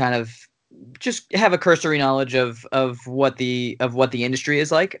are kind of just have a cursory knowledge of what the industry is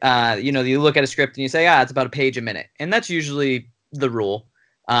like. You look at a script and you say, it's about a page a minute, and that's usually the rule.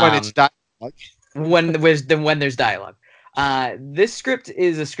 When it's dialogue. when there's dialogue. This script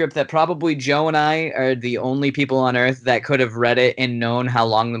is a script that probably Joe and I are the only people on earth that could have read it and known how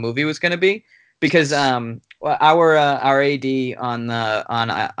long the movie was going to be, because our AD on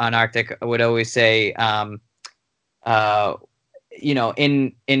Arctic would always say,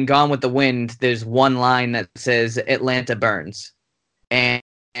 in Gone with the Wind, there's one line that says Atlanta burns, and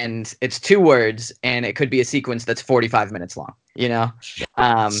it's 2 words, and it could be a sequence that's 45 minutes long.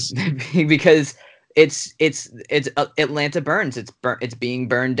 Because it's Atlanta burns. It's being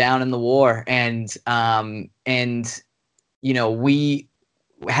burned down in the war, and we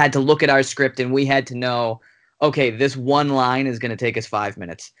had to look at our script, and we had to know, okay, this one line is going to take us 5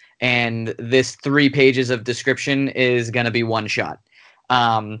 minutes, and this 3 pages of description is going to be one shot.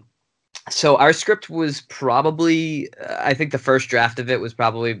 So our script was probably, I think the first draft of it was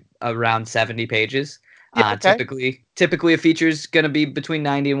probably around 70 pages. Yeah, okay. Typically a feature is going to be between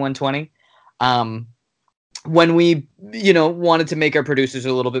 90 and 120. When we, wanted to make our producers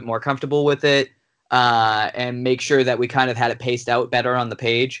a little bit more comfortable with it, and make sure that we kind of had it paced out better on the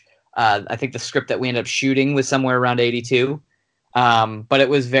page, I think the script that we ended up shooting was somewhere around 82. But it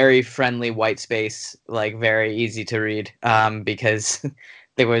was very friendly white space, like very easy to read, because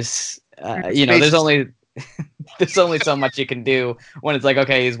there was, there's only so much you can do when it's like,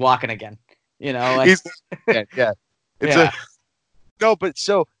 okay, he's walking again, But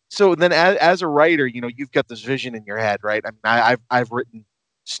so then as a writer, you've got this vision in your head, right? I mean, I've written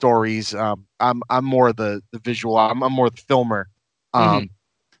stories. I'm more the visual. I'm more the filmer.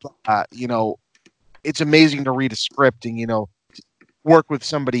 It's amazing to read a script and work with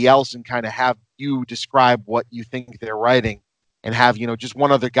somebody else and kind of have you describe what you think they're writing, and have just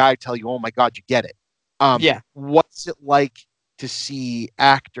one other guy tell you, "Oh my God, you get it." Yeah. What's it like to see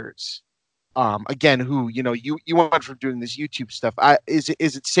actors? Again, who you went from doing this YouTube stuff. Is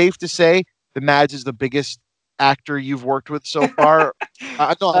it safe to say that Mads is the biggest actor you've worked with so far?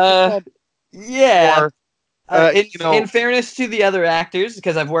 No, Yeah. or In fairness to the other actors,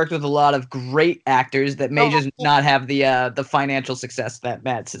 because I've worked with a lot of great actors that may No, just not have the financial success that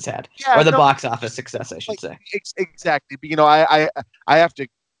Mads has had, yeah, or the no, box office success, I should say. exactly. But I have to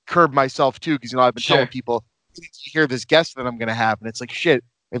curb myself too, because I've been telling Sure. people, you hear this guest that I'm going to have, and it's like, shit.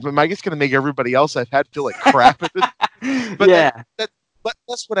 Am I just going to make everybody else I've had feel like crap at this? But Yeah.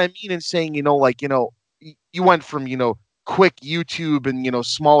 that's what I mean in saying, you went from quick YouTube and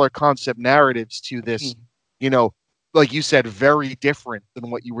smaller concept narratives to this, like you said, very different than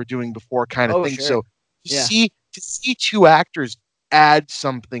what you were doing before, kind of Oh, thing. sure. So Yeah. to see two actors add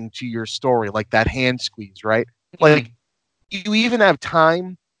something to your story, like that hand squeeze, right? Like, you even have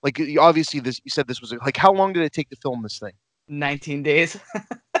time. Like, obviously, you said this was like, how long did it take to film this thing? 19 days.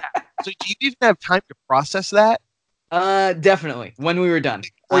 So do you even have time to process that? Definitely. When we were done.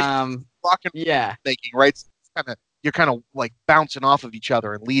 Or you rocking Yeah. thinking, right? So you're kind of like bouncing off of each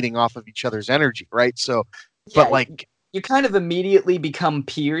other and leading off of each other's energy, right? So, Yeah, but like, you kind of immediately become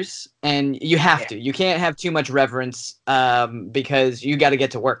peers, and you have to. You can't have too much reverence, because you got to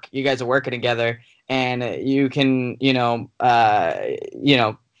get to work. You guys are working together, and you can,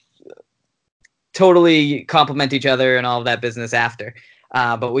 totally compliment each other and all of that business after.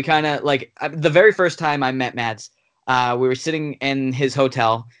 But we kind of like the very first time I met Mads, we were sitting in his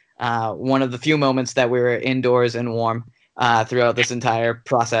hotel. One of the few moments that we were indoors and warm throughout this entire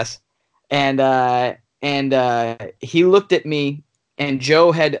process, and he looked at me, and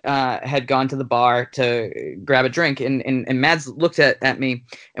Joe had gone to the bar to grab a drink, and Mads looked at me,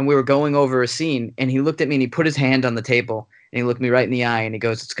 and we were going over a scene, and he looked at me and he put his hand on the table and he looked me right in the eye and he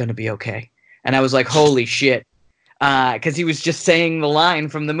goes, "It's gonna be okay." And I was like, "Holy shit." Because he was just saying the line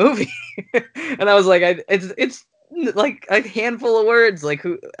from the movie, and I was like, "It's like a handful of words, like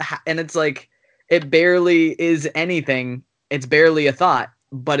who?" And it's like it barely is anything. It's barely a thought,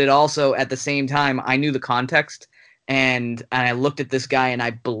 but it also at the same time I knew the context, and I looked at this guy and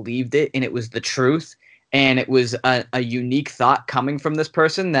I believed it, and it was the truth, and it was a unique thought coming from this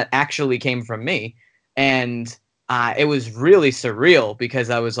person that actually came from me, and it was really surreal because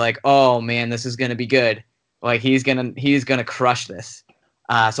I was like, "Oh man, this is gonna be good." Like he's gonna crush this.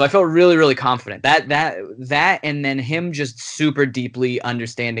 So I felt really, really confident. That and then him just super deeply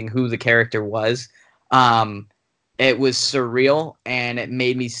understanding who the character was. It was surreal, and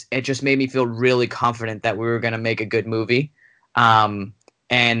it just made me feel really confident that we were gonna make a good movie.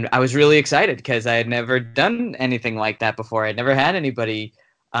 And I was really excited because I had never done anything like that before. I'd never had anybody,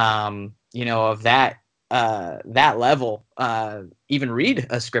 of that level even read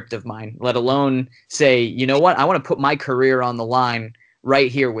a script of mine, let alone say, "You know what, I want to put my career on the line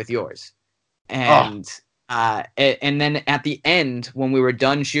right here with yours." And and then at the end when we were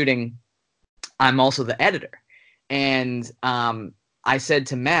done shooting, I'm also the editor, and I said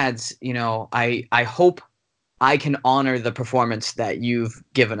to Mads, I hope I can honor the performance that you've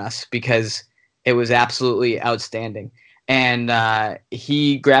given us because it was absolutely outstanding. And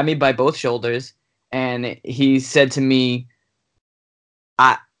he grabbed me by both shoulders and he said to me,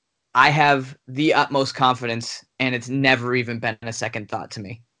 I have the utmost confidence, and it's never even been a second thought to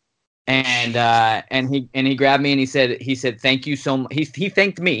me. And he grabbed me and he said thank you so much. He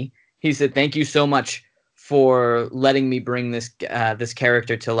thanked me. He said thank you so much for letting me bring this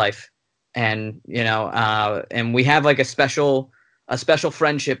character to life. And and we have like a special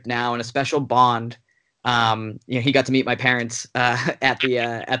friendship now and a special bond. He got to meet my parents at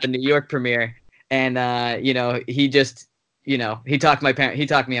the New York premiere, and he just he talked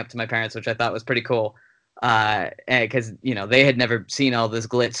me up to my parents, which I thought was pretty cool, because they had never seen all this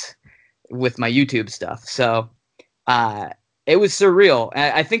glitz with my YouTube stuff. So it was surreal.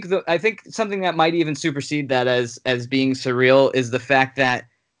 I think something that might even supersede that as being surreal is the fact that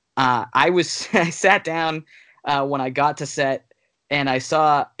I sat down when I got to set, and I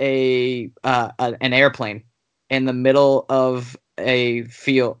saw an airplane in the middle of a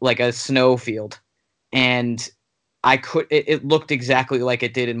field, like a snow field, and it looked exactly like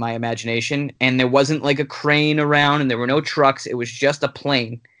it did in my imagination, and there wasn't like a crane around, and there were no trucks. It was just a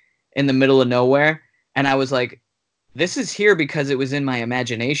plane in the middle of nowhere, and I was like, this is here because it was in my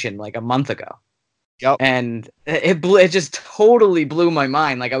imagination like a month ago. Yep. And it just totally blew my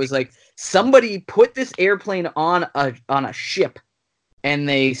mind. Like I was like, somebody put this airplane on a ship, and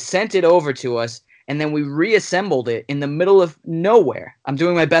they sent it over to us, and then we reassembled it in the middle of nowhere. I'm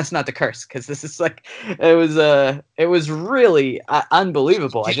doing my best not to curse because this is like it was really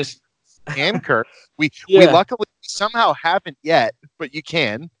unbelievable. I just Anchor. We Yeah. luckily somehow haven't yet, but you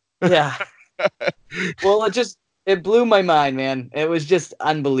can. Yeah. Well, it blew my mind, man. It was just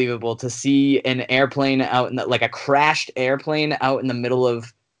unbelievable to see an airplane out in like a crashed airplane out in the middle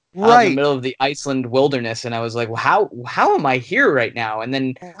of the Iceland wilderness, and I was like, well, how am I here right now? And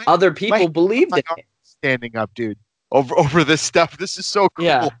then other people believed it. Standing up, dude, over this stuff. This is so cool.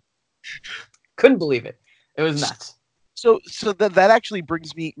 Yeah. Couldn't believe it. It was nuts. So that actually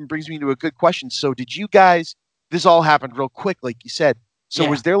brings me to a good question. So did you guys? This all happened real quick, like you said. So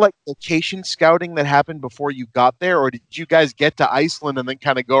was there like location scouting that happened before you got there, or did you guys get to Iceland and then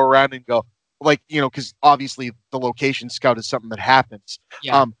kind of go around and go like, you know, because obviously the location scout is something that happens.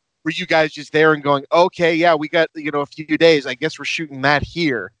 Yeah. Were you guys just there and going, okay, yeah, we got, you know, a few days. I guess we're shooting that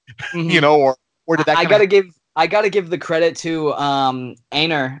here, you know, or did that? I gotta give the credit to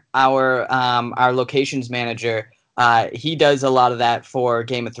Einar, our locations manager. He does a lot of that for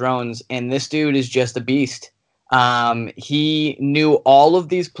Game of Thrones, and this dude is just a beast. He knew all of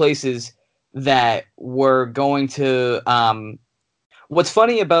these places that were going to. What's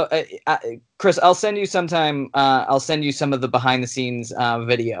funny about Chris? I'll send you sometime. I'll send you some of the behind the scenes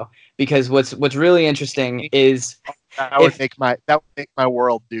video, because what's really interesting is that would make my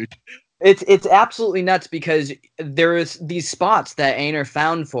world, dude. It's absolutely nuts, because there is these spots that Einar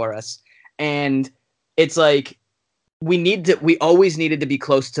found for us, and it's like we always needed to be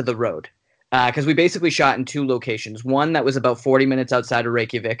close to the road. Because we basically shot in two locations. One that was about 40 minutes outside of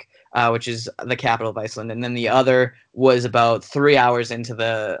Reykjavik, which is the capital of Iceland, and then the other was about 3 hours into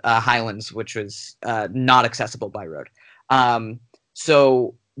the Highlands, which was not accessible by road.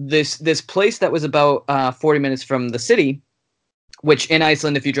 So this place that was about 40 minutes from the city, which in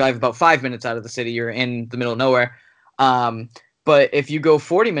Iceland, if you drive about 5 minutes out of the city, you're in the middle of nowhere. But if you go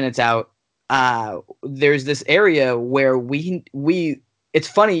 40 minutes out, there's this area where we it's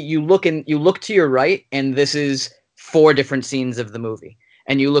funny, you look to your right, and this is 4 different scenes of the movie,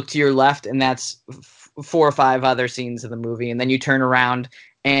 and you look to your left, and that's 4 or 5 other scenes of the movie, and then you turn around,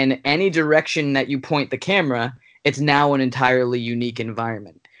 and any direction that you point the camera, it's now an entirely unique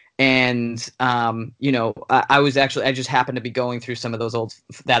environment. And you know, I just happened to be going through some of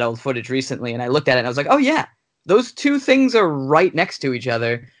that old footage recently, and I looked at it and I was like, oh yeah, those 2 things are right next to each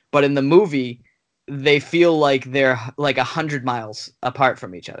other, but in the movie they feel like they're like 100 miles apart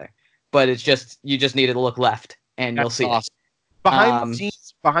from each other. But it's just, you just need to look left and you'll see awesome. it.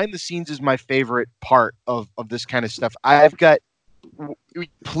 Behind the scenes is my favorite part of this kind of stuff. I've got,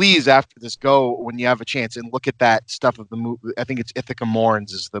 please, after this, go when you have a chance and look at that stuff of the movie. I think it's Ithaca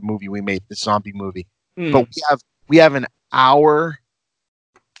Morns is the movie we made, the zombie movie. But we have an hour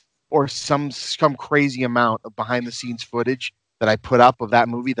or some crazy amount of behind the scenes footage that I put up of that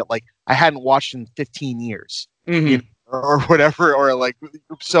movie that like I hadn't watched in 15 years, you know, or whatever, or like,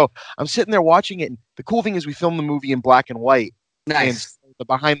 so I'm sitting there watching it, and the cool thing is we filmed the movie in black and white. Nice. And the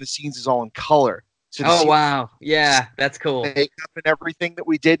behind the scenes is all in color. So wow, yeah, that's cool. Makeup and everything that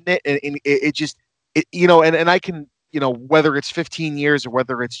we did in it, and it just, you know, and I can, you know, whether it's 15 years or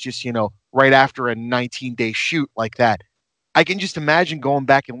whether it's just, you know, right after a 19-day shoot like that, I can just imagine going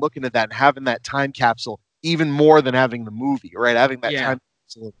back and looking at that and having that time capsule even more than having the movie, right? Having that time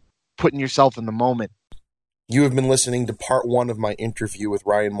capsule, putting yourself in the moment. You have been listening to part 1 of my interview with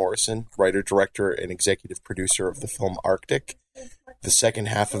Ryan Morrison, writer, director, and executive producer of the film Arctic. The second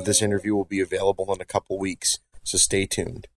half of this interview will be available in a couple weeks, so stay tuned.